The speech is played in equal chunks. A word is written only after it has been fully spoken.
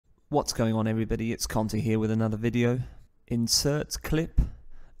What's going on, everybody? It's Conte here with another video. Insert clip,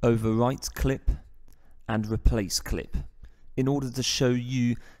 overwrite clip and replace clip, in order to show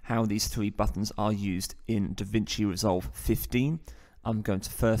you how these three buttons are used in DaVinci Resolve 15. I'm going to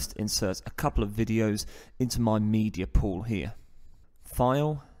first insert a couple of videos into my media pool here.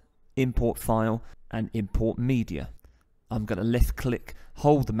 File, and import media. I'm going to left click,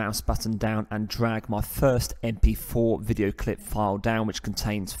 hold the mouse button down and drag my first MP4 video clip file down, which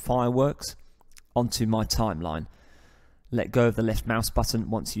contains fireworks, onto my timeline. Let go of the left mouse button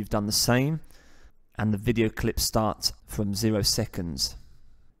once you've done the same, and the video clip starts from 0 seconds.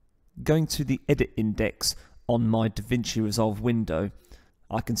 Going to the edit index on my DaVinci Resolve window,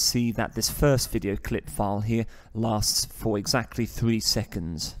 I can see that this first video clip file here lasts for exactly 3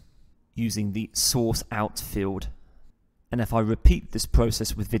 seconds using the source out field. And if I repeat this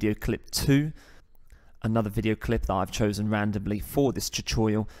process with video clip 2, another video clip that I've chosen randomly for this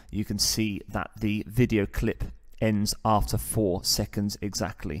tutorial, you can see that the video clip ends after 4 seconds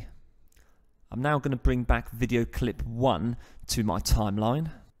exactly. I'm now going to bring back video clip 1 to my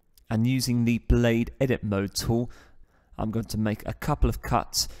timeline, and using the blade edit mode tool, I'm going to make a couple of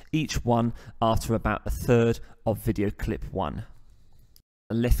cuts, each one after about a third of video clip 1.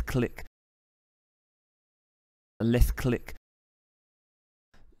 A left click,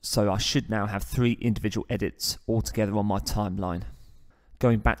 so I should now have 3 individual edits altogether on my timeline.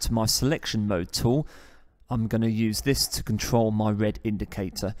 Going back to my selection mode tool, I'm going to use this to control my red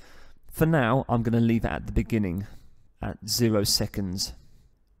indicator. For now, I'm going to leave it at the beginning at 0 seconds.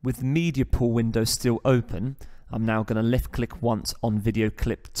 With the media pool window still open, I'm now going to left click once on video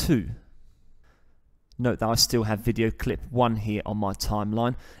clip 2. Note that I still have video clip 1 here on my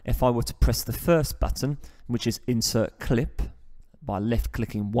timeline. If I were to press the first button, which is insert clip, by left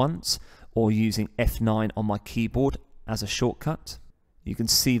clicking once or using F9 on my keyboard as a shortcut, you can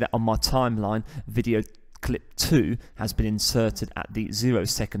see that on my timeline video clip 2 has been inserted at the 0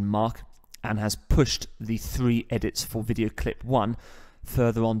 second mark and has pushed the 3 edits for video clip 1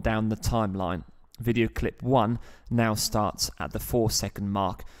 further on down the timeline. Video clip 1 now starts at the 4 second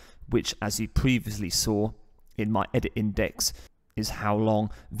mark, which, as you previously saw in my edit index, is how long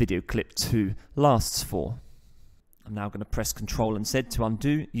video clip 2 lasts for. I'm now going to press Ctrl and Z to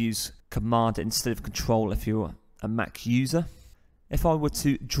undo. Use Command instead of Control if you're a Mac user. If I were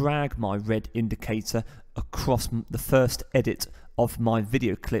to drag my red indicator across the first edit of my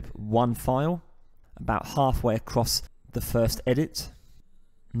video clip 1 file, about halfway across the first edit,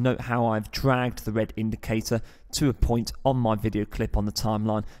 note how I've dragged the red indicator to a point on my video clip on the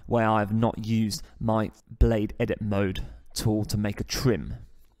timeline where I have not used my blade edit mode tool to make a trim.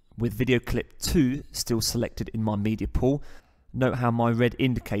 With video clip 2 still selected in my media pool, note how my red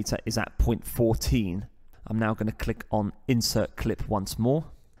indicator is at point 14. I'm now going to click on insert clip once more.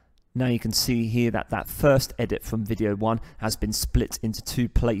 Now you can see here that that first edit from video 1 has been split into 2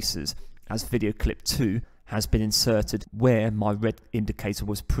 places, as video clip 2 has been inserted where my red indicator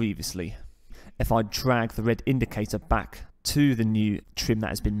was previously. If I drag the red indicator back to the new trim that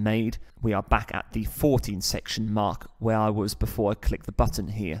has been made, we are back at the 14 section mark where I was before I click the button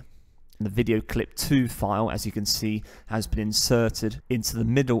here. And the video clip 2 file, as you can see, has been inserted into the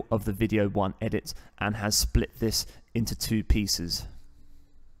middle of the video 1 edit and has split this into 2 pieces.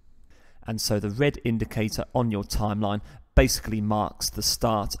 And so the red indicator on your timeline basically marks the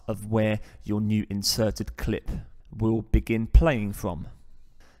start of where your new inserted clip will begin playing from.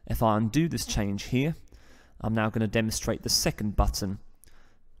 If I undo this change here, I'm now going to demonstrate the second button,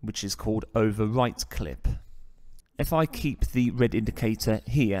 which is called Overwrite Clip. If I keep the red indicator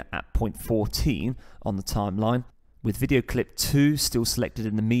here at point 14 on the timeline, with video clip 2 still selected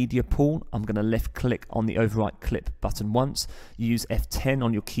in the media pool, I'm going to left click on the Overwrite Clip button once, use F10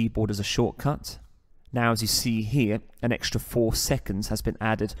 on your keyboard as a shortcut. Now, as you see here, an extra 4 seconds has been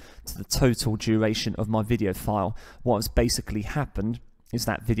added to the total duration of my video file. What has basically happened is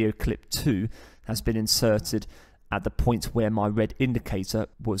that video clip 2 has been inserted at the point where my red indicator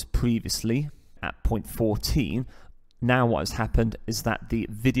was previously, at point 14. Now what has happened is that the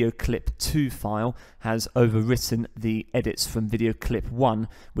video clip 2 file has overwritten the edits from video clip 1,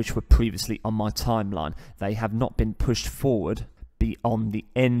 which were previously on my timeline. They have not been pushed forward beyond the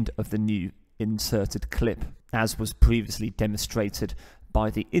end of the new inserted clip, as was previously demonstrated by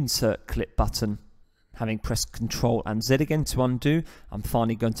the insert clip button. Having pressed Ctrl and Z again to undo, I'm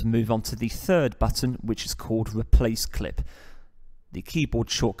finally going to move on to the third button, which is called Replace Clip. The keyboard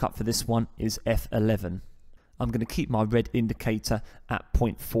shortcut for this one is F11. I'm going to keep my red indicator at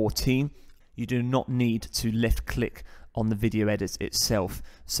point 14. You do not need to left click on the video edit itself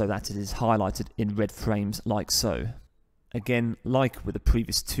so that it is highlighted in red frames like so. Again, like with the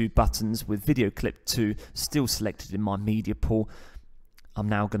previous two buttons, with video clip 2 still selected in my media pool, I'm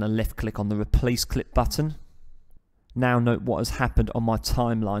now going to left click on the replace clip button. Now note what has happened on my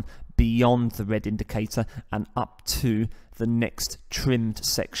timeline beyond the red indicator and up to the next trimmed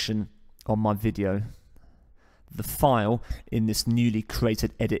section on my video. The file in this newly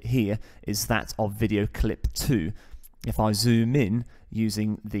created edit here is that of video clip 2. If I zoom in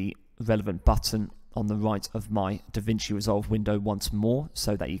using the relevant button on the right of my DaVinci Resolve window once more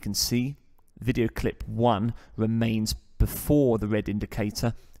so that you can see, video clip 1 remains before the red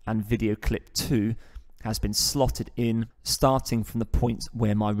indicator and video clip 2 has been slotted in starting from the point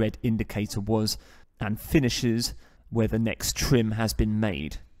where my red indicator was and finishes where the next trim has been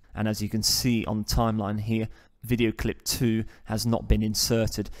made. And as you can see on the timeline here, video clip 2 has not been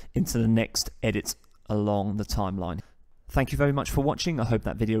inserted into the next edit along the timeline. Thank you very much for watching. I hope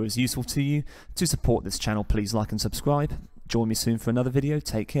that video was useful to you. To support this channel, please like and subscribe. Join me soon for another video.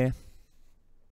 Take care.